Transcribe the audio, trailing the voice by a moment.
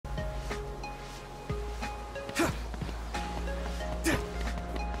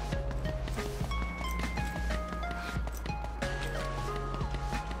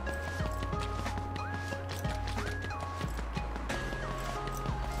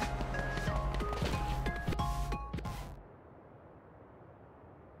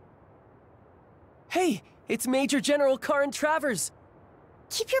Hey, it's Major General Karin Travers.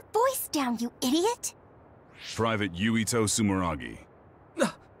 Keep your voice down, you idiot! Private Yuito Sumeragi.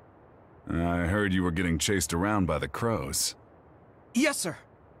 I heard you were getting chased around by the crows. Yes, sir.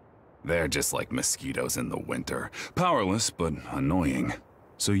 They're just like mosquitoes in the winter. Powerless, but annoying.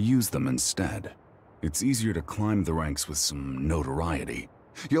 So use them instead. It's easier to climb the ranks with some notoriety.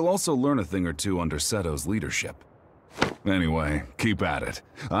 You'll also learn a thing or two under Seto's leadership. Anyway, keep at it.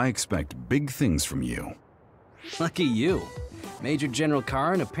 I expect big things from you. Lucky you. Major General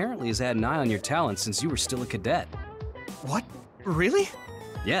Karin apparently has had an eye on your talent since you were still a cadet. What? Really?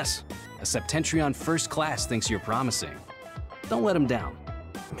 Yes. A Septentrion First Class thinks you're promising. Don't let him down.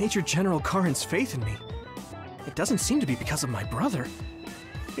 Major General Karin's faith in me. It doesn't seem to be because of my brother.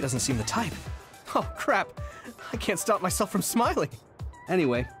 He doesn't seem the type. Oh, crap. I can't stop myself from smiling.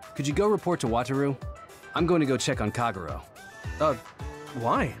 Anyway, could you go report to Wataru? I'm going to go check on Kagero.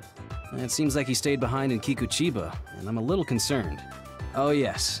 Why? It seems like he stayed behind in Kikuchiba, and I'm a little concerned. Oh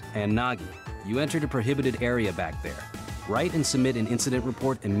yes, and Nagi, you entered a prohibited area back there. Write and submit an incident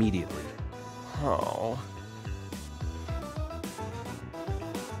report immediately. Oh.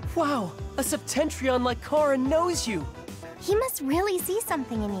 Wow, a Septentrion like Karin knows you. He must really see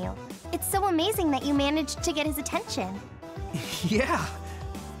something in you. It's so amazing that you managed to get his attention. Yeah.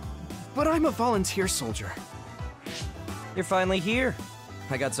 But I'm a volunteer soldier. You're finally here.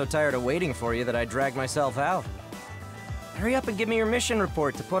 I got so tired of waiting for you that I dragged myself out. Hurry up and give me your mission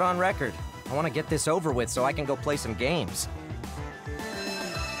report to put on record. I want to get this over with so I can go play some games.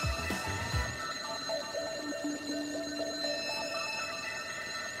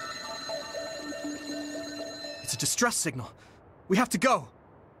 It's a distress signal. We have to go.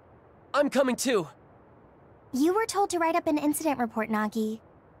 I'm coming too. You were told to write up an incident report, Nagi.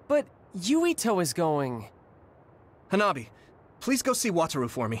 But Yuito is going. Hanabi, please go see Wataru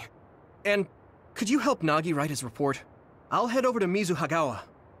for me. And could you help Nagi write his report? I'll head over to Mizuhagawa.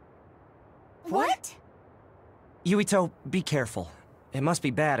 What? Yuito, be careful. It must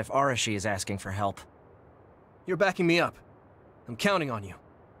be bad if Arashi is asking for help. You're backing me up. I'm counting on you.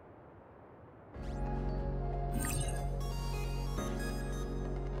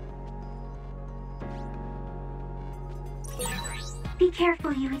 Be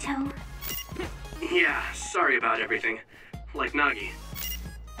careful, Yuito. Yeah, sorry about everything. Like Nagi.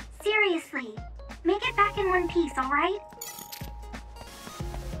 Seriously. Make it back in one piece, alright?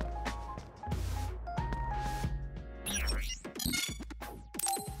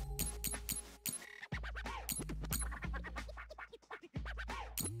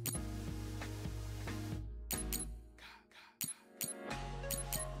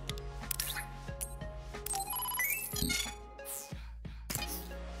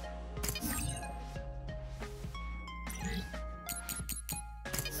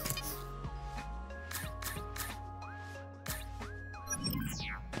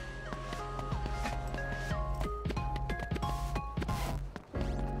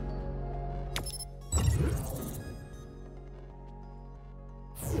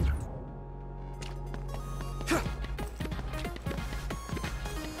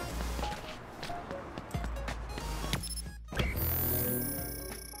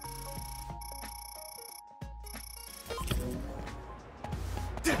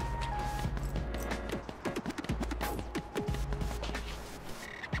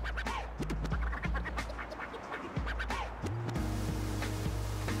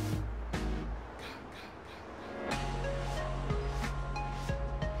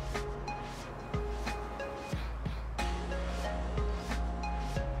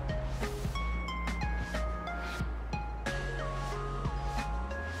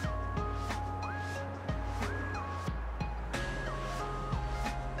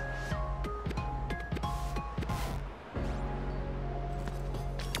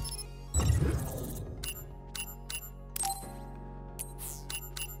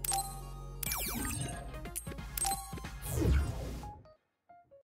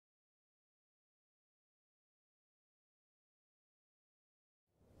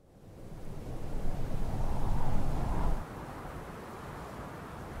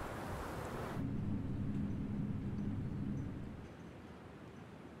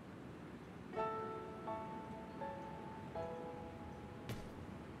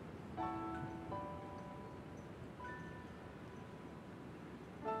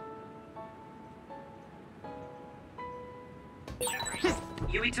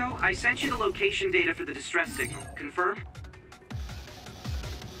 Yuito, I sent you the location data for the distress signal. Confirm?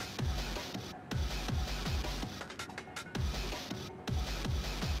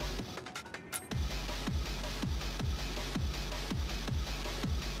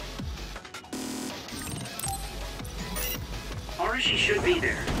 she should be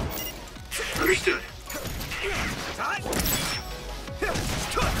there. Understood.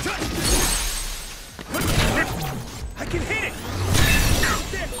 I can hit it!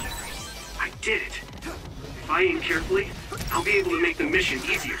 I did it. If I aim carefully, I'll be able to make the mission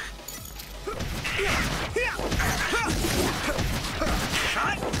easier.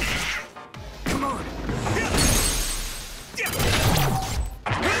 Come on!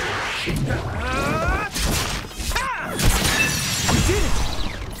 We did it!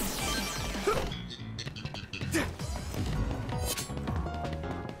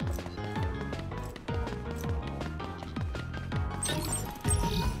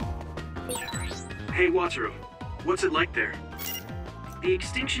 Hey, Wataru. What's it like there? The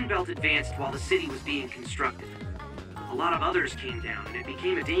extinction belt advanced while the city was being constructed. A lot of others came down, and it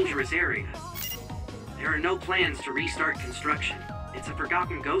became a dangerous area. There are no plans to restart construction. It's a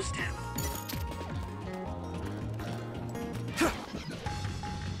forgotten ghost town.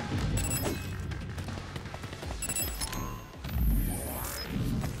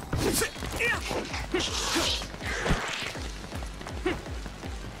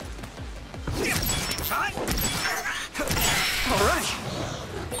 All right!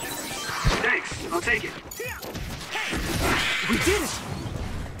 Thanks, I'll take it. We did it!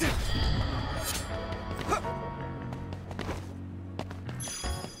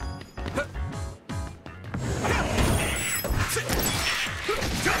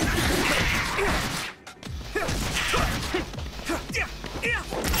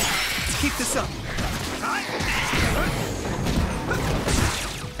 Let's keep this up.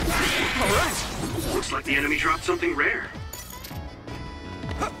 All right! Looks like the enemy dropped something rare.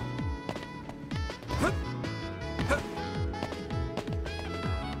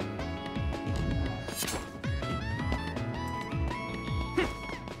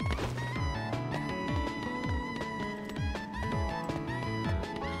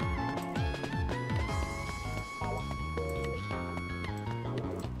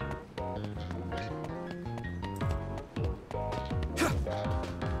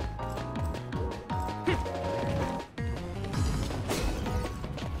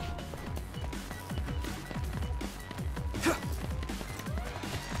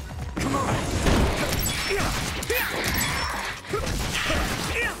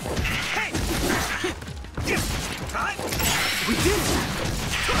 We did it!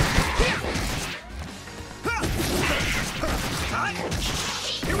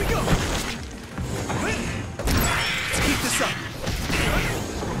 Here we go! Let's keep this up!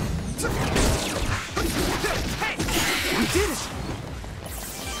 We did it!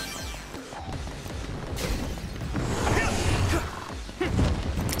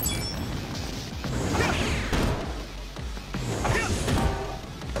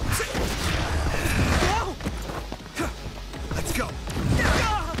 Let's go!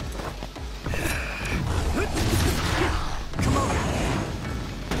 Come on!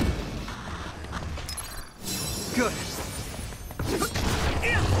 Good.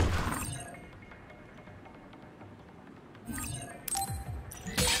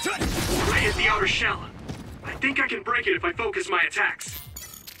 I hit the outer shell. I think I can break it if I focus my attacks.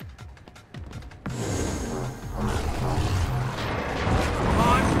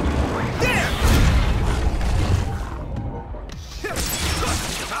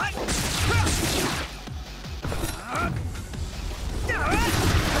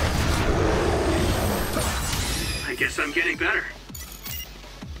 I guess I'm getting better.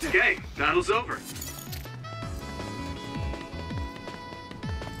 Okay, battle's over.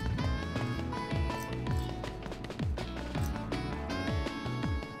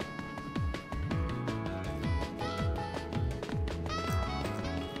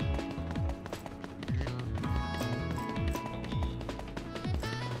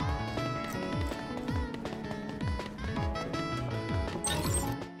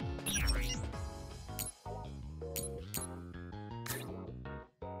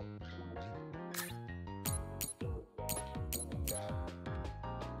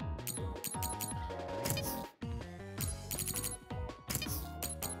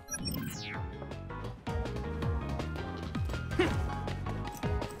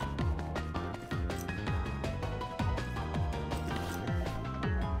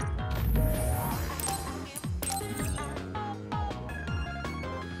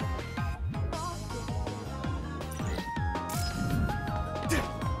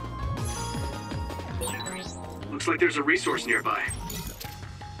 Looks like there's a resource nearby.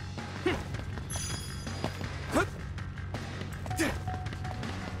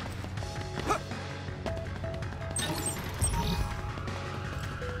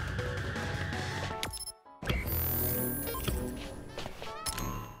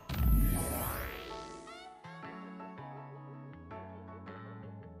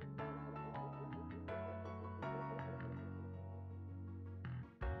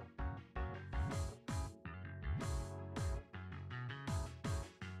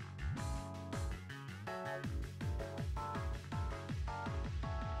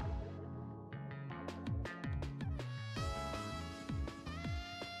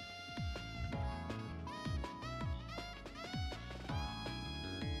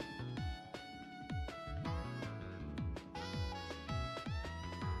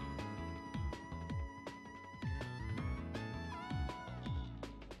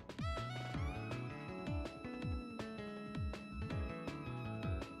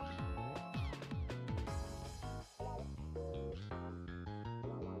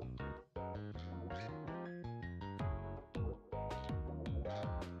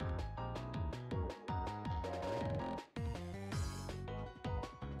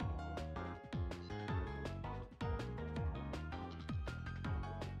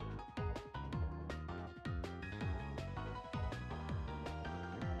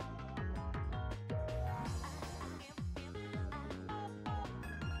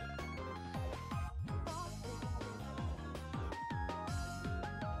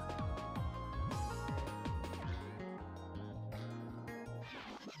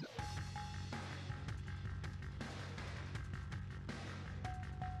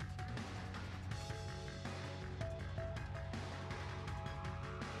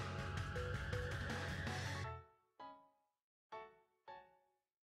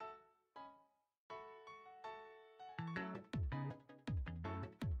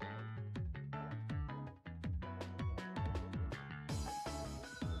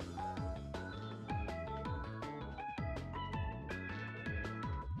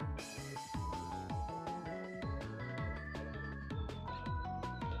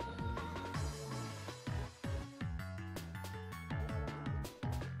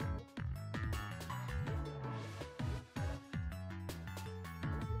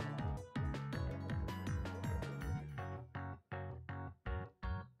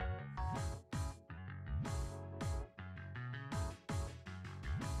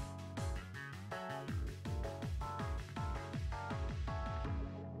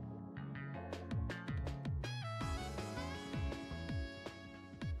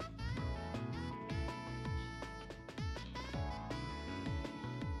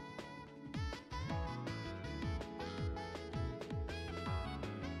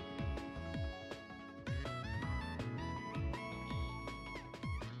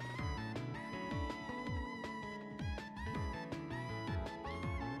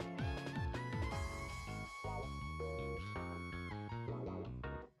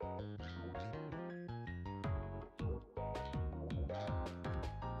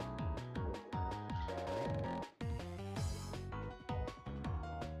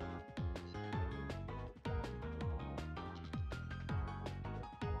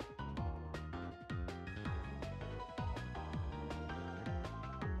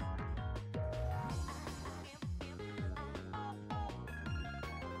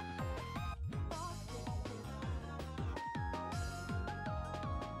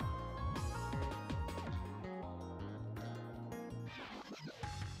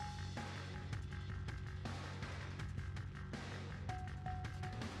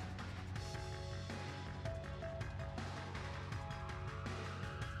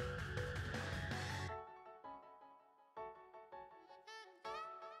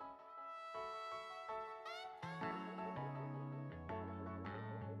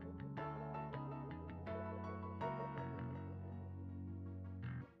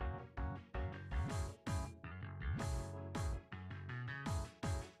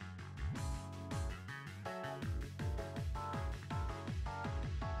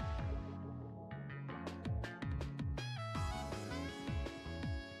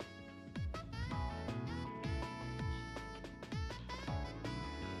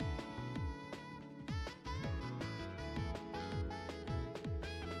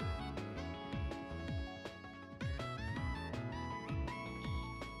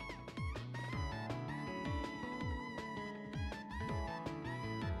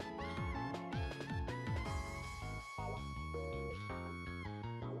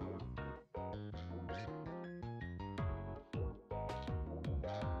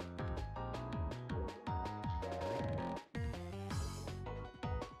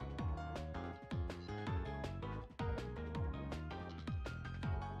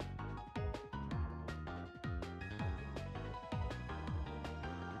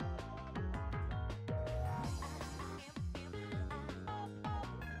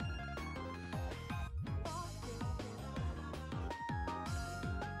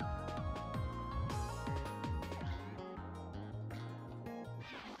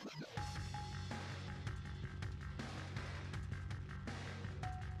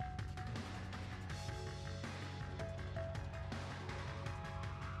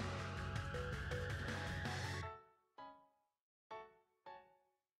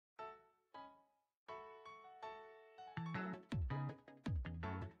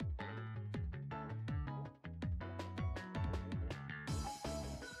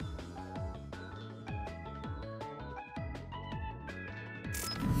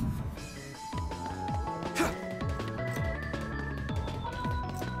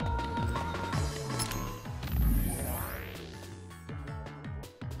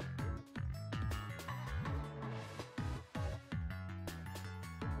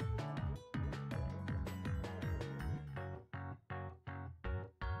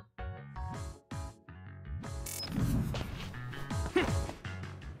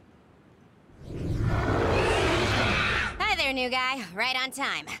 there, new guy. Right on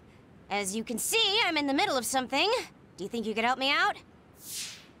time. As you can see, I'm in the middle of something. Do you think you could help me out?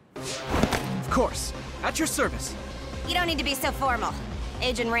 Of course. At your service. You don't need to be so formal.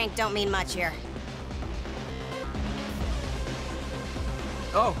 Age and rank don't mean much here.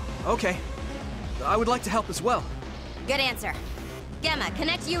 Oh, okay. I would like to help as well. Good answer. Gemma,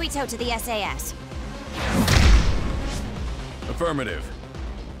 connect Yuito to the SAS. Affirmative.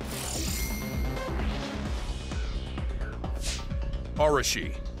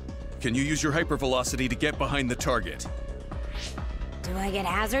 Arashi, can you use your hypervelocity to get behind the target? Do I get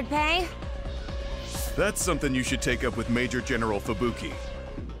hazard pay? That's something you should take up with Major General Fubuki.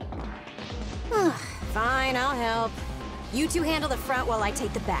 Fine, I'll help. You two handle the front while I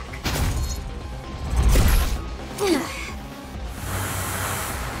take the back.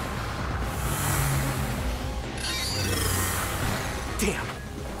 Damn.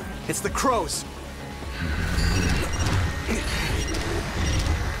 It's the crows.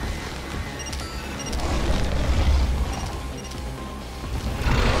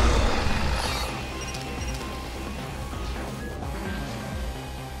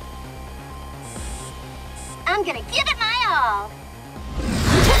 I'm gonna give it my all.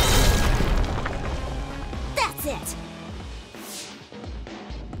 That's it!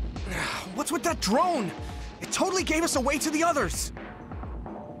 What's with that drone? It totally gave us away to the others.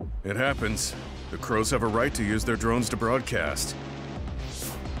 It happens. The crows have a right to use their drones to broadcast.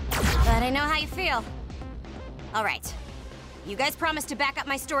 But I know how you feel. All right. You guys promise to back up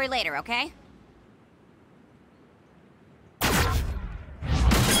my story later, okay?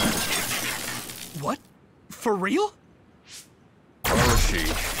 What? For real? Arashi,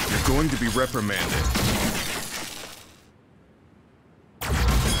 you're going to be reprimanded.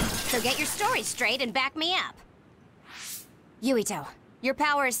 So get your story straight and back me up. Yuito, your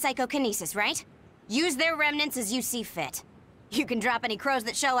power is psychokinesis, right? Use their remnants as you see fit. You can drop any crows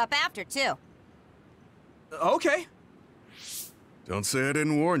that show up after, too. Okay. Don't say I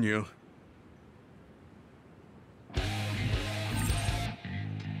didn't warn you.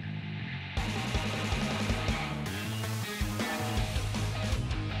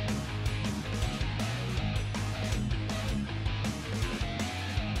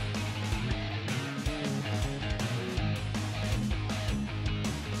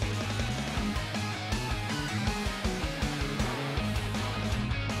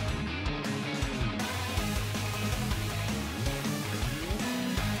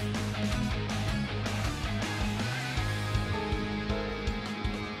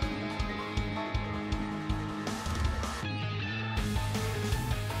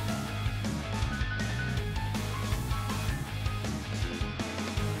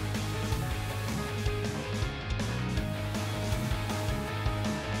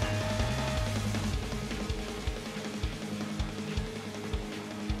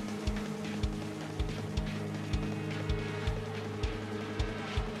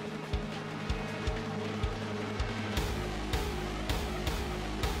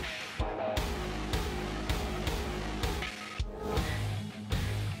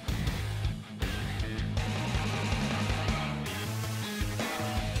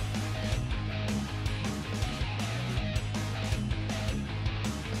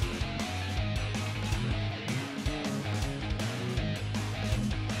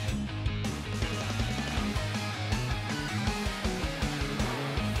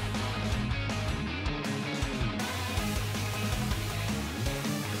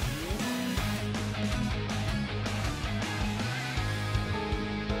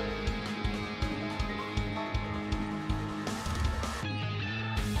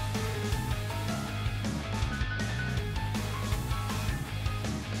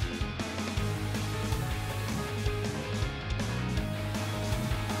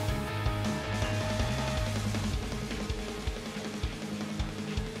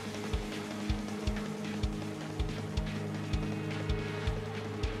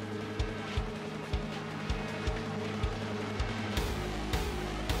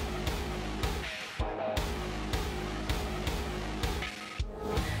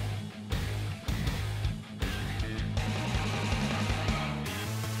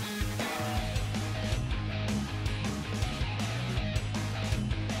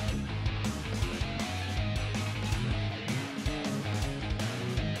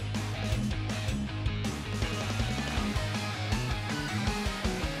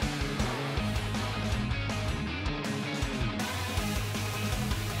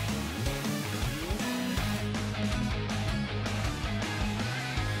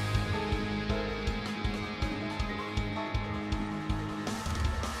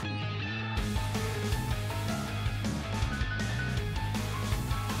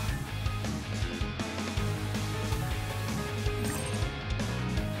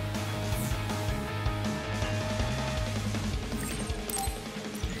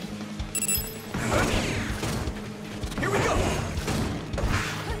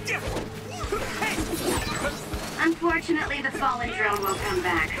 drone will come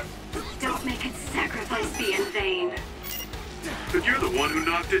back. Don't make its sacrifice be in vain. But you're the one who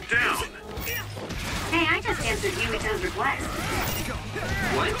knocked it down. Hey, I just answered Yuito's request.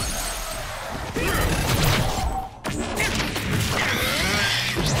 What?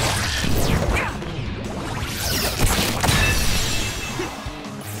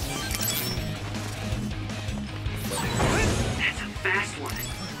 That's a fast one.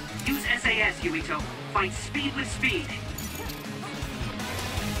 Use SAS, Yuito. Fight speed with speed.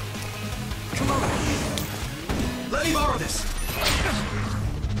 Come on. Let me borrow this.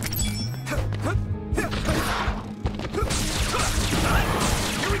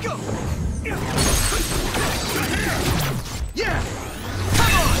 Here we go. Yeah!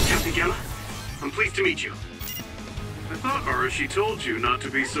 Come on! Captain Gamma, I'm pleased to meet you. I thought Arashi told you not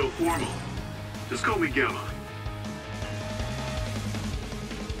to be so formal. Just call me Gamma.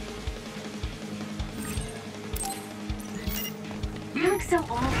 You look so old,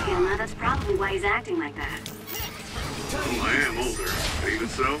 Gamma. That's probably why he's acting like that. Well, I am older, but even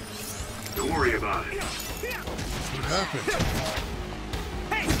so, don't worry about it. What happened?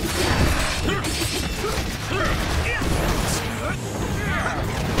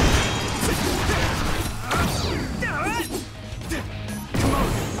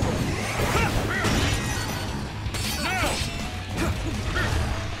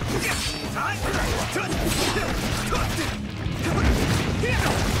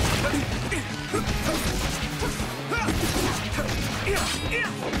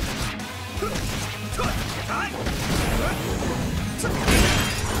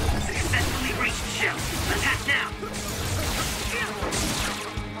 Successfully reached shell. Attack now.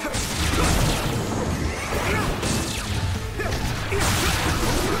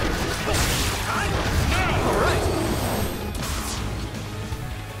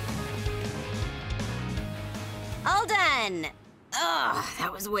 All done! Ugh,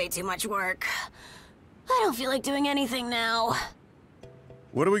 that was way too much work. I don't feel like doing anything now.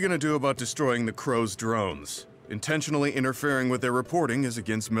 What are we gonna do about destroying the Crow's drones? Intentionally interfering with their reporting is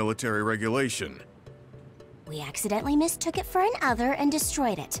against military regulation. We accidentally mistook it for an other and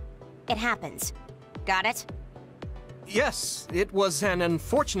destroyed it. It happens. Got it? Yes, it was an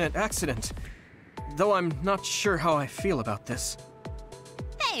unfortunate accident. Though I'm not sure how I feel about this.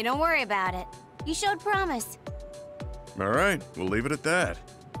 Hey, don't worry about it. You showed promise. All right, we'll leave it at that.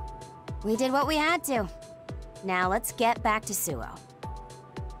 We did what we had to. Now let's get back to Suo.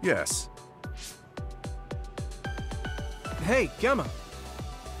 Yes. Hey, Gamma.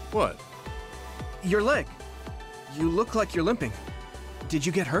 What? Your leg. You look like you're limping. Did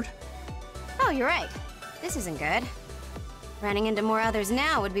you get hurt? Oh, you're right. This isn't good. Running into more others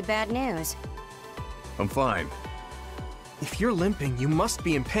now would be bad news. I'm fine. If you're limping, you must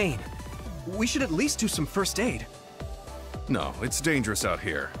be in pain. We should at least do some first aid. No, it's dangerous out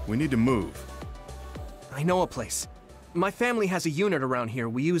here. We need to move. I know a place. My family has a unit around here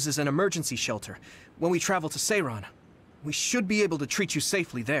we use as an emergency shelter when we travel to Seiran. We should be able to treat you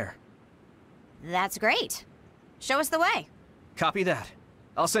safely there. That's great. Show us the way. Copy that.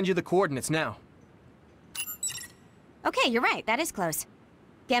 I'll send you the coordinates now. Okay, you're right. That is close.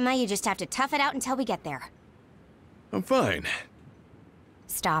 Gemma, you just have to tough it out until we get there. I'm fine.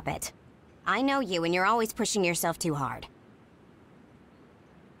 Stop it. I know you, and you're always pushing yourself too hard.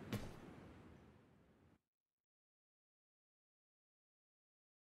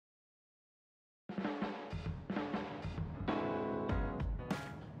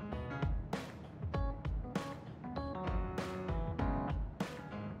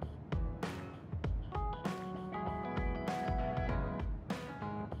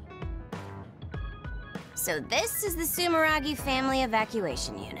 So this is the Sumeragi Family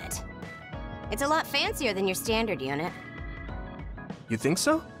Evacuation Unit. It's a lot fancier than your standard unit. You think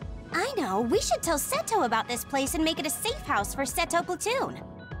so? I know. We should tell Seto about this place and make it a safe house for Seto Platoon.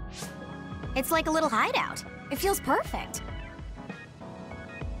 It's like a little hideout. It feels perfect.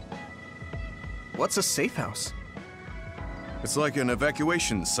 What's a safe house? It's like an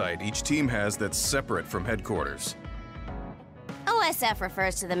evacuation site each team has that's separate from headquarters. OSF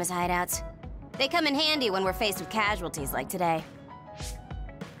refers to them as hideouts. They come in handy when we're faced with casualties like today.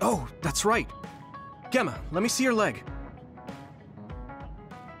 Oh, that's right. Gemma, let me see your leg.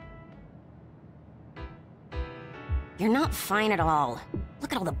 You're not fine at all.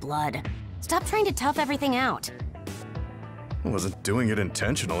 Look at all the blood. Stop trying to tough everything out. I wasn't doing it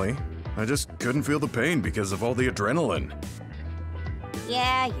intentionally. I just couldn't feel the pain because of all the adrenaline.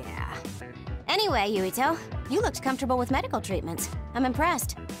 Yeah. Anyway, Yuito, you looked comfortable with medical treatments. I'm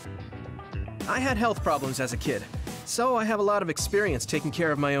impressed. I had health problems as a kid, so I have a lot of experience taking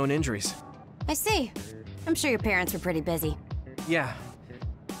care of my own injuries. I see. I'm sure your parents were pretty busy. Yeah.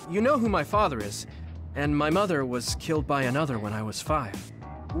 You know who my father is, and my mother was killed by another when I was 5.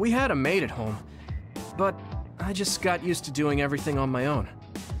 We had a maid at home, but I just got used to doing everything on my own.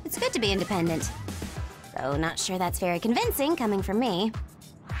 It's good to be independent. Though not sure that's very convincing coming from me.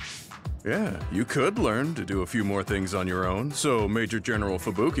 Yeah, you could learn to do a few more things on your own, so Major General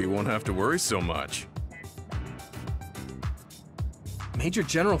Fubuki won't have to worry so much. Major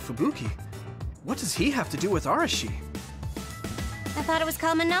General Fubuki? What does he have to do with Arashi? I thought it was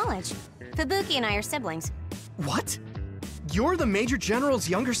common knowledge. Fubuki and I are siblings. What? You're the Major General's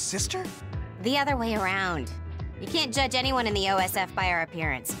younger sister? The other way around. You can't judge anyone in the OSF by our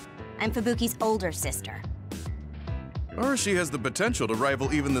appearance. I'm Fubuki's older sister. Arashi has the potential to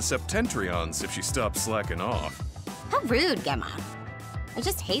rival even the Septentrions if she stops slacking off. How rude, Gemma. I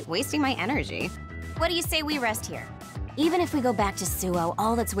just hate wasting my energy. What do you say we rest here? Even if we go back to Suo,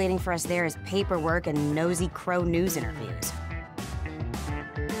 all that's waiting for us there is paperwork and nosy crow news interviews.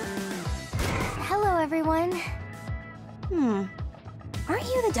 Hello, everyone. Aren't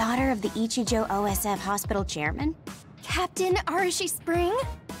you the daughter of the Ichijo OSF hospital chairman? Captain Arashi Spring?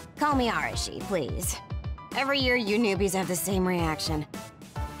 Call me Arashi, please. Every year, you newbies have the same reaction.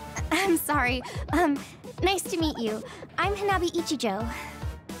 I'm sorry. Nice to meet you. I'm Hanabi Ichijo.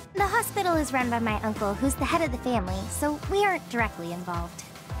 The hospital is run by my uncle, who's the head of the family, so we aren't directly involved.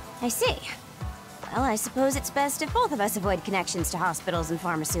 I see. Well, I suppose it's best if both of us avoid connections to hospitals and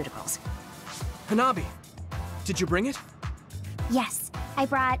pharmaceuticals. Hanabi, did you bring it? Yes, I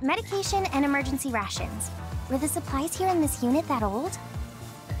brought medication and emergency rations. Were the supplies here in this unit that old?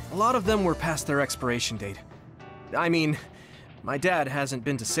 A lot of them were past their expiration date. I mean, my dad hasn't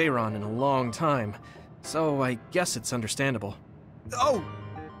been to Seiron in a long time, so I guess it's understandable. Oh!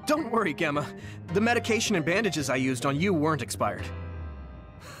 Don't worry, Gemma. The medication and bandages I used on you weren't expired.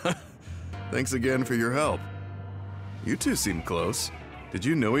 Thanks again for your help. You two seem close. Did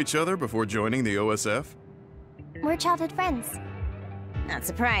you know each other before joining the OSF? We're childhood friends. Not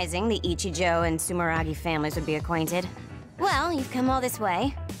surprising, the Ichijo and Sumeragi families would be acquainted. Well, you've come all this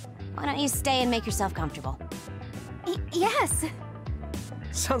way. Why don't you stay and make yourself comfortable? Yes!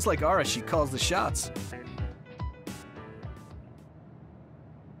 Sounds like Arashi calls the shots.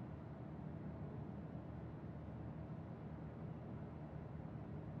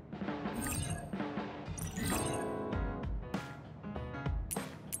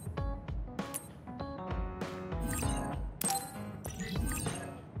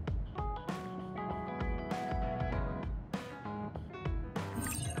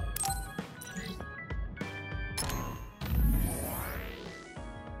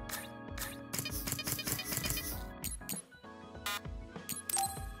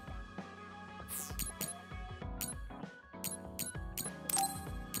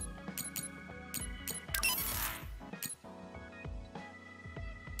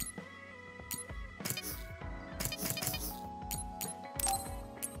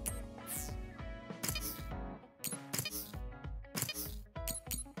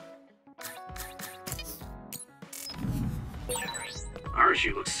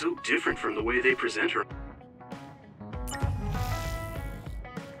 Arashi looks so different from the way they present her.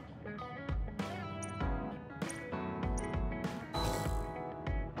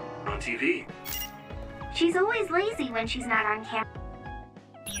 On TV. She's always lazy when she's not on camera.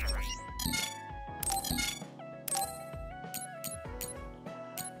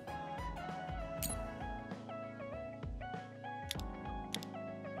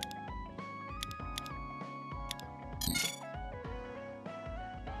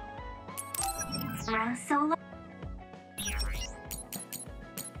 So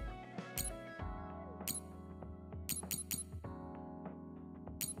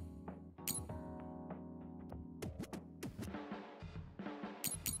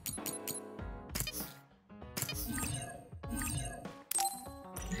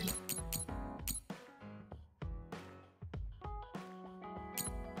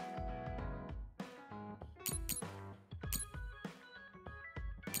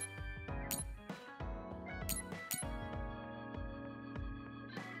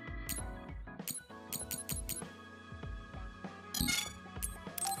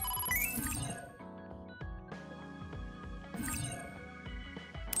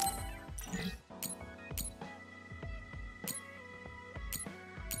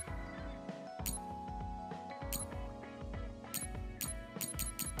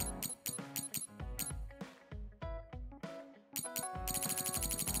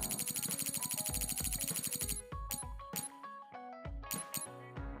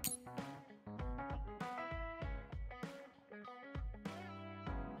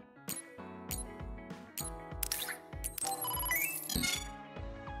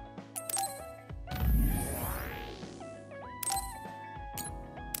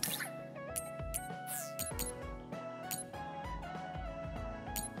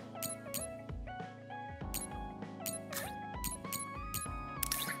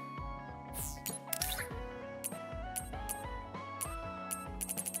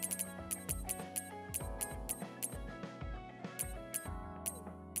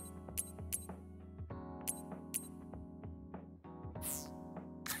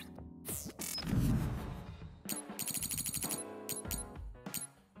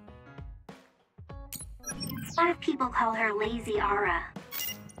lot of people call her Lazy Ara.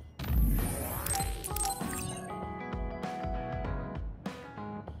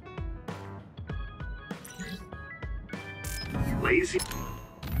 Lazy?